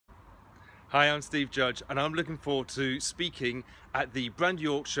Hi, I'm Steve Judge and I'm looking forward to speaking at the Brand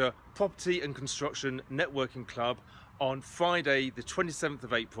Yorkshire Property and Construction Networking Club on Friday the 27th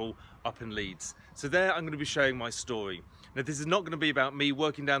of April up in Leeds. So there I'm going to be sharing my story. Now this is not going to be about me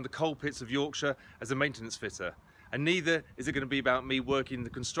working down the coal pits of Yorkshire as a maintenance fitter, and neither is it going to be about me working in the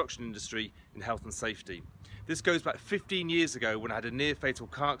construction industry in health and safety. This goes back 15 years ago when I had a near fatal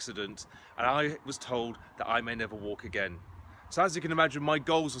car accident and I was told that I may never walk again. So as you can imagine, my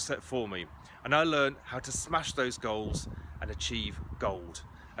goals were set for me and I learned how to smash those goals and achieve gold.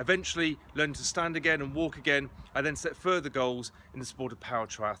 Eventually learning to stand again and walk again, I then set further goals in the sport of para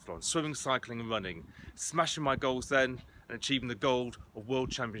triathlon, swimming, cycling and running, smashing my goals then and achieving the gold of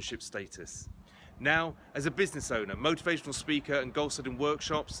world championship status. Now, as a business owner, motivational speaker and goal setting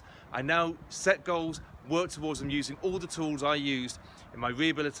workshops, I now set goals, work towards them using all the tools I used in my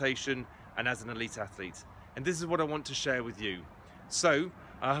rehabilitation and as an elite athlete. And this is what I want to share with you. So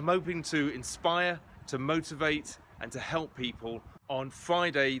I'm hoping to inspire, to motivate and to help people on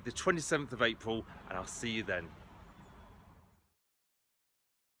Friday the 27th of April, and I'll see you then.